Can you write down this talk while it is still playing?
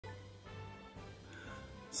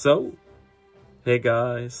So, hey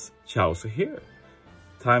guys, Chauzu here.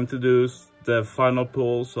 Time to do the final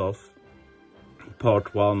pulls of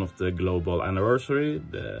part 1 of the global anniversary,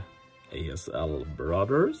 the ASL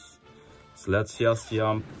Brothers. So let's just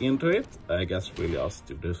jump into it. I guess we'll just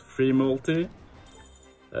do this free multi.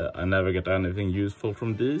 I never get anything useful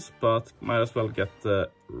from these, but might as well get the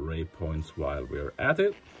ray points while we're at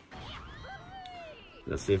it.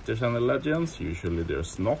 Let's see if there's any legends. Usually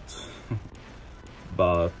there's not.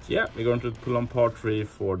 But yeah, we're going to pull on part 3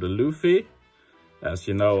 for the Luffy. As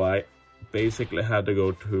you know, I basically had to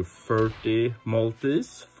go to 30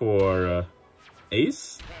 multis for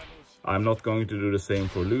Ace. I'm not going to do the same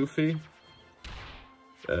for Luffy.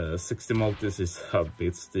 60 multis is a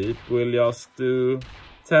bit steep. We'll just do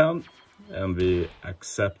 10 and we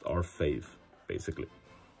accept our fave, basically.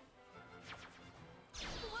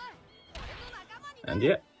 And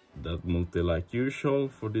yeah, that multi like usual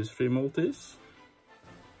for these 3 multis.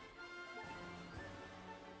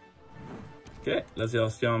 Okay, let's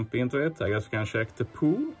just jump into it. I guess we can check the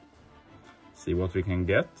pool, see what we can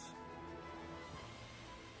get.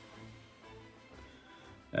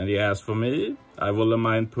 And yeah, as for me, I wouldn't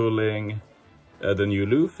mind pulling the new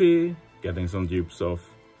Luffy, getting some dupes of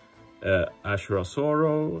Ashura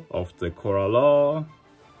Zoro, of the Korra Law,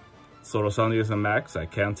 Zoro Sanji's and Max. I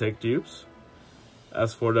can take dupes.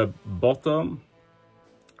 As for the bottom,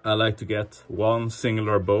 I like to get one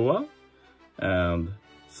singular boa, and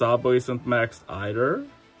Sabo isn't maxed either.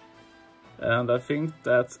 And I think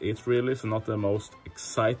that's it really. It's not the most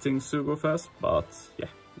exciting Sugo Fest, but yeah,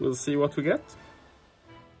 we'll see what we get.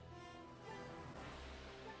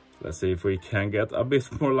 Let's see if we can get a bit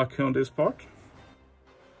more lucky on this part.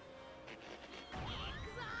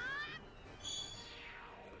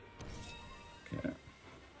 Okay.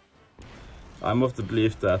 I'm of the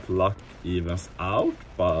belief that luck evens out,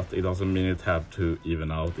 but it doesn't mean it have to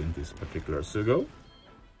even out in this particular Sugo.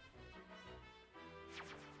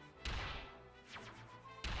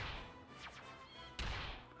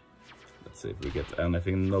 Let's see if we get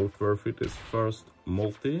anything noteworthy this first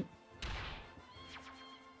multi.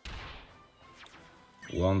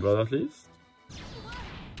 100 at least.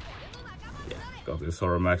 Yeah, got this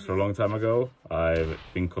Zoro Max for a long time ago. I've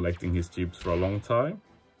been collecting his dupes for a long time.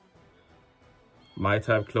 Might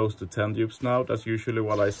have close to 10 dupes now, that's usually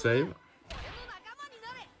what I save.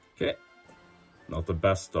 Okay, not the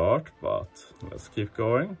best start, but let's keep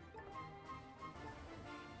going.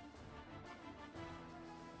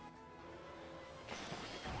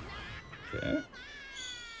 Okay,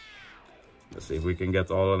 let's see if we can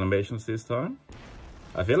get all animations this time.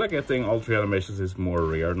 I feel like getting all 3 animations is more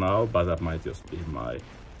rare now, but that might just be my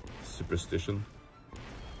superstition.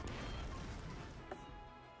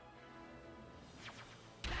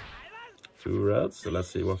 Two reds, so let's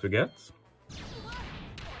see what we get.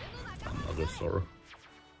 Another Zoro.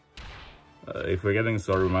 If we're getting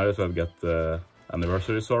Zoro, we might as well get the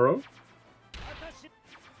anniversary Zoro.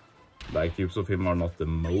 Like, dupes of him are not the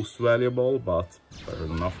most valuable, but better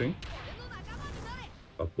than nothing.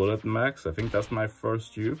 But Bullet Max, I think that's my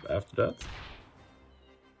first dupe after that.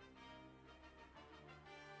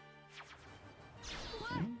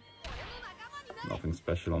 Okay. Nothing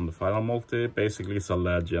special on the final multi, basically it's a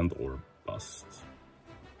legend or bust.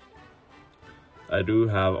 I do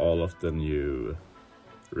have all of the new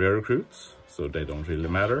rare recruits, so they don't really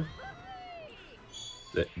matter.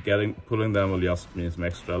 Pulling them will just mean some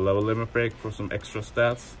extra level limit break for some extra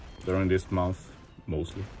stats during this month,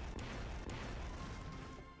 mostly.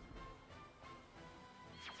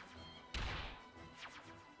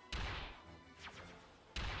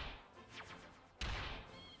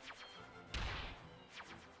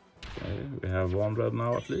 Okay, we have 1 red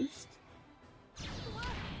now at least.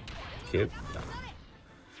 Kid.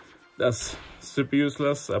 That's super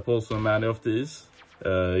useless. I pulled so many of these.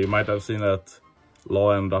 You might have seen that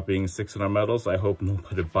Law ended up being 600 medals. I hope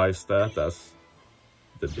nobody buys that. That's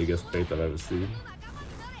the biggest bait I've ever seen.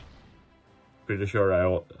 Pretty sure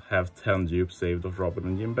I have 10 dupes saved of Robin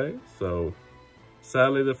and Jinbei. So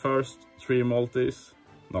sadly the first 3 multis,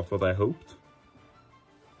 not what I hoped.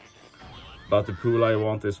 But the pool I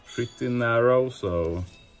want is pretty narrow, so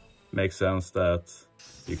makes sense that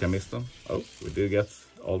you can miss them. Oh, we did get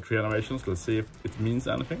all 3 animations. Let's see if it means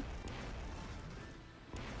anything.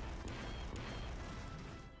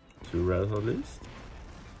 2 reds at least.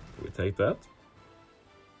 We take that.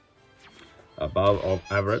 Above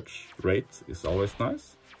average rate is always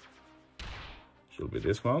nice. Should be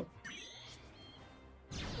this one.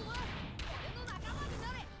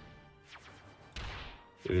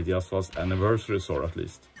 It just was anniversary Zoro at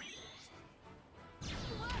least.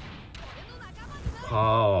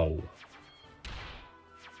 Wow.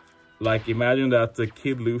 like, imagine that the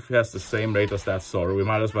Kid Luffy has the same rate as that Zoro. We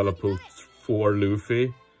might as well have put 4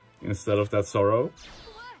 Luffy instead of that Zoro.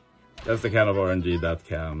 That's the kind of RNG that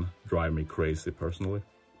can drive me crazy, personally.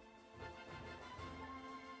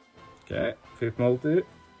 Okay, 5th multi.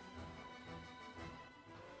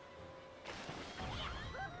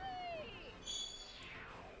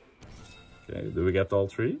 Okay, do we get all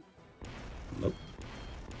 3? Nope.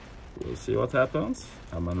 We'll see what happens.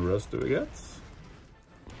 How many reds do we get?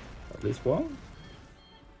 At least 1.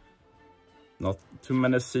 Not too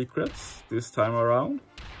many secrets this time around.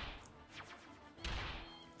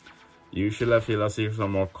 Usually I feel like secrets are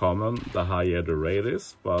more common the higher the rate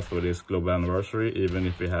is, but for this global anniversary, even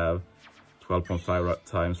if we have 12.5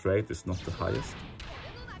 times rate, it's not the highest.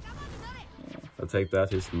 I'll take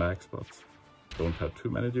that, he's max, but don't have too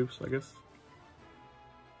many dupes, I guess.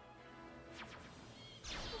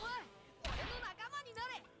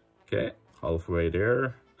 Okay, halfway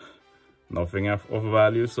there. Nothing of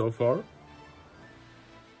value so far.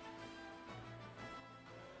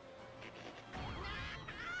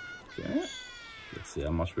 Okay, let's see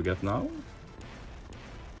how much we get now.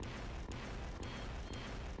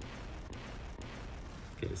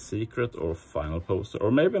 Okay, secret or final poster, or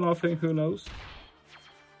maybe nothing, who knows?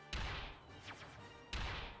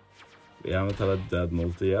 We haven't had a dead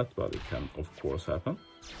multi yet, but it can of course happen.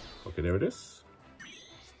 Okay, there it is.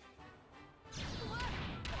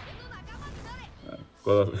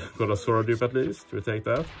 Got a Zoro dupe at least. We take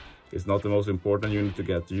that. It's not the most important unit to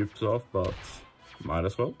get dupes off, but might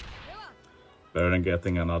as well. Better than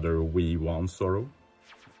getting another V1 Zoro.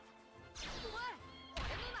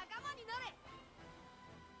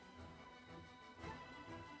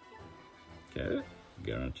 Okay,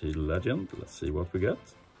 guaranteed legend. Let's see what we get.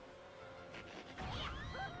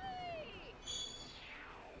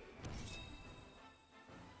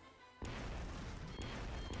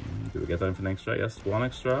 Do we get anything extra? Yes, 1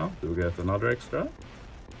 extra. Do we get another extra?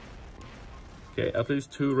 Okay, at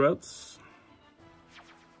least 2 reds.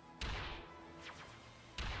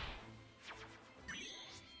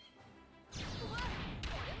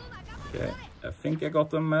 Okay, I think I got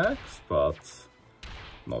the max, but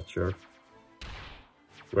not sure.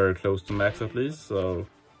 Very close to max at least, so...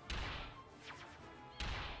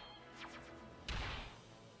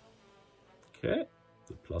 Okay,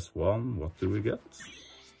 the +1, what do we get?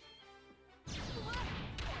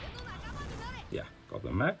 Yeah, got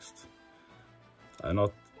them maxed.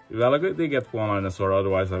 Well, I did get 1 dinosaur,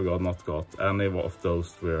 otherwise I've not got any of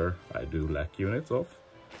those where I do lack units of.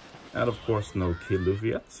 And of course no Kid Luffy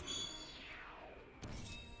yet.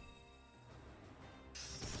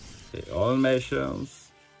 Okay, all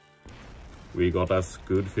animations. We got as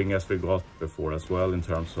good thing as we got before as well in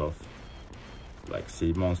terms of like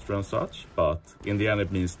sea monster and such, but in the end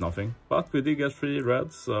it means nothing. But we did get 3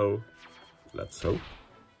 reds, so let's hope.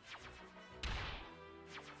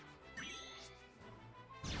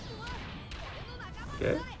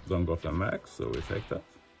 Okay, don't got a max, so we take that.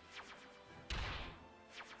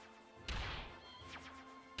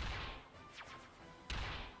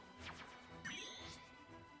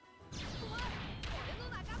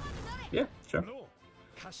 Yeah, sure.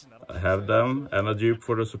 I have them and a dupe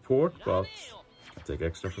for the support, but I take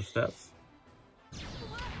extra for stats.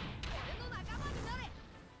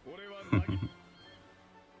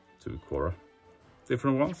 2 Korra.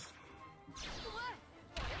 Different ones.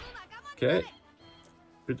 Okay.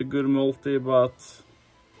 Pretty good multi, but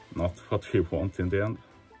not what we want in the end.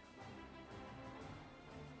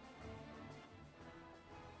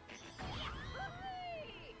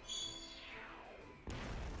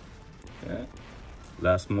 Okay.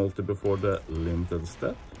 Last multi before the limited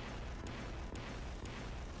step.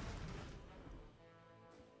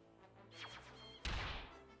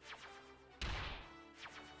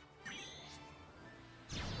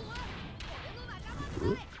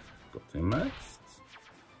 Good. Got him maxed.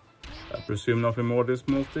 I presume nothing more this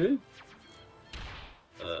multi.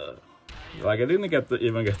 Like I didn't even get the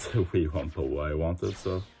V1 Poe I wanted,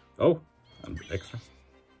 so... Oh! And extra.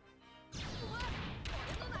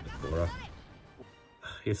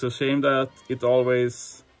 It's a shame that it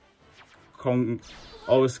always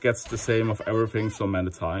gets the same of everything so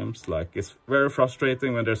many times. Like, it's very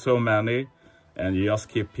frustrating when there's so many and you just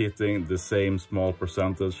keep hitting the same small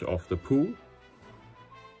percentage of the pool.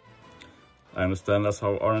 I understand that's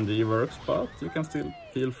how RNG works, but you can still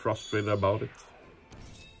feel frustrated about it.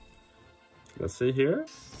 Let's see here.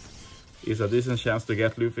 It's a decent chance to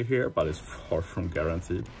get Luffy here, but it's far from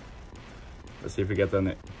guaranteed. Let's see if we get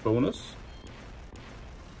any bonus.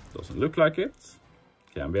 Doesn't look like it.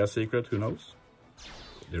 Can be a secret, who knows?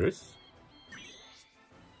 There is.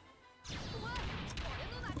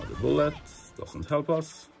 Another bullet doesn't help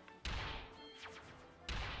us.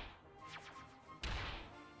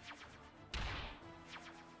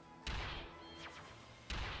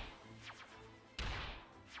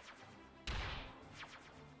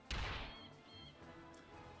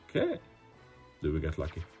 Okay, do we get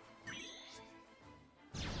lucky?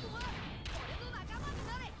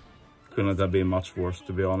 Couldn't have been much worse,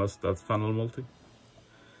 to be honest, that final multi.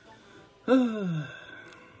 And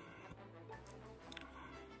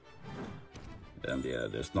yeah,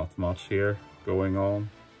 there's not much here going on.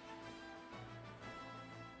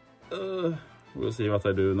 We'll see what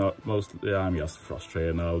I do. Mostly, I'm just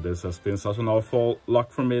frustrated now. This has been such an awful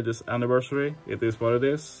luck for me this anniversary. It is what it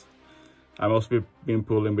is. I must be been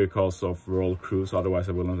pulling because of World Cruise, otherwise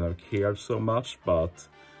I wouldn't have cared so much. But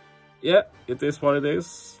yeah, it is what it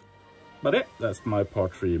is. But yeah, that's my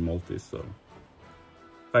part 3 multi. So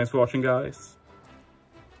thanks for watching, guys.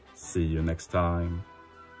 See you next time.